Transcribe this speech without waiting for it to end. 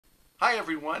Hi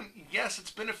everyone. Yes, it's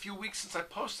been a few weeks since I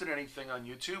posted anything on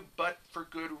YouTube, but for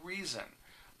good reason.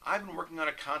 I've been working on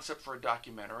a concept for a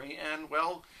documentary, and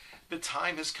well, the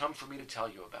time has come for me to tell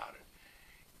you about it.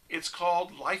 It's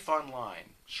called Life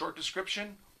Online. Short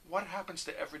description: what happens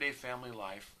to everyday family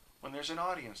life when there's an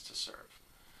audience to serve?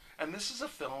 And this is a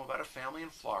film about a family in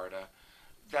Florida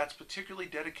that's particularly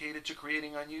dedicated to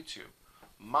creating on YouTube.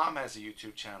 Mom has a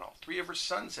YouTube channel. Three of her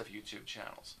sons have YouTube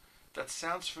channels. That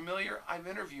sounds familiar? I've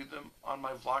interviewed them on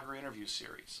my Vlogger interview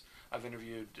series. I've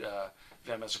interviewed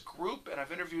them as a group, and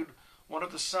I've interviewed one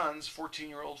of the sons,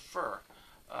 14-year-old Fur,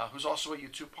 who's also a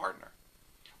YouTube partner.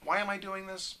 Why am I doing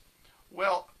this?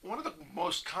 Well, one of the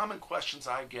most common questions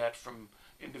I get from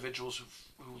individuals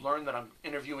who learn that I'm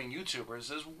interviewing YouTubers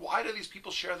is, why do these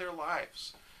people share their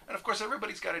lives? And of course,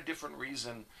 everybody's got a different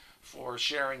reason for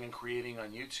sharing and creating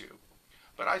on YouTube.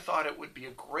 But I thought it would be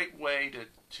a great way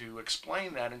to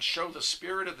explain that and show the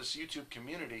spirit of this YouTube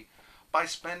community by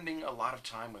spending a lot of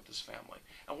time with this family.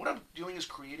 And what I'm doing is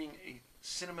creating a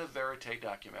cinema verite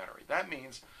documentary. That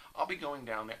means I'll be going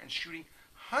down there and shooting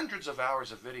hundreds of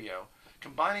hours of video,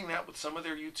 combining that with some of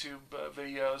their YouTube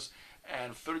videos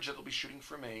and footage that they'll be shooting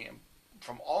for me. And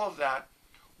from all of that,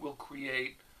 we'll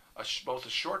create both a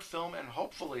short film and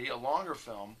hopefully a longer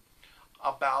film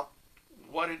about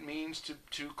what it means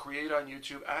to create on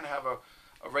YouTube and have a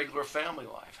regular family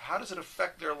life. How does it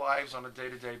affect their lives on a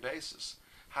day-to-day basis?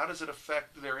 How does it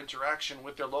affect their interaction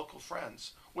with their local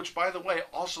friends, which, by the way,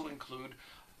 also include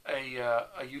a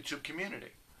YouTube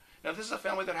community? Now, this is a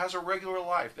family that has a regular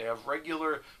life. They have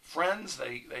regular friends.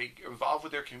 They involve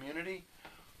with their community,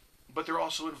 but they're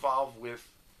also involved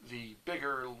with the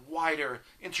bigger, wider,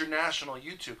 international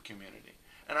YouTube community.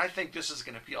 And I think this is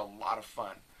going to be a lot of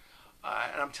fun.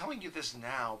 And I'm telling you this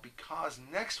now because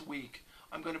next week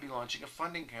I'm going to be launching a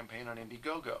funding campaign on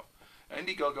Indiegogo. Now,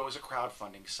 Indiegogo is a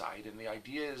crowdfunding site, and the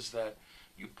idea is that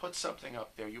you put something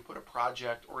up there, you put a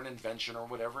project or an invention or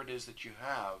whatever it is that you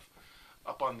have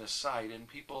up on this site, and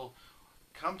people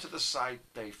come to the site,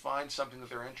 they find something that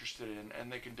they're interested in,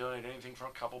 and they can donate anything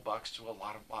from a couple bucks to a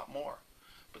lot more.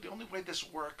 But the only way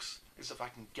this works is if I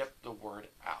can get the word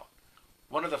out.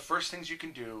 One of the first things you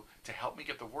can do to help me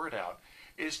get the word out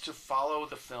is to follow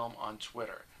the film on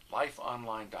Twitter, Life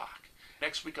Online Doc.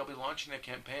 Next week I'll be launching that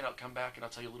campaign. I'll come back and I'll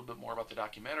tell you a little bit more about the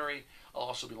documentary. I'll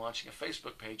also be launching a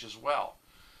Facebook page as well.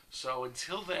 So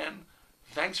until then,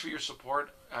 thanks for your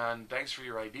support and thanks for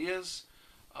your ideas.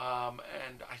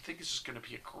 And I think this is going to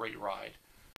be a great ride.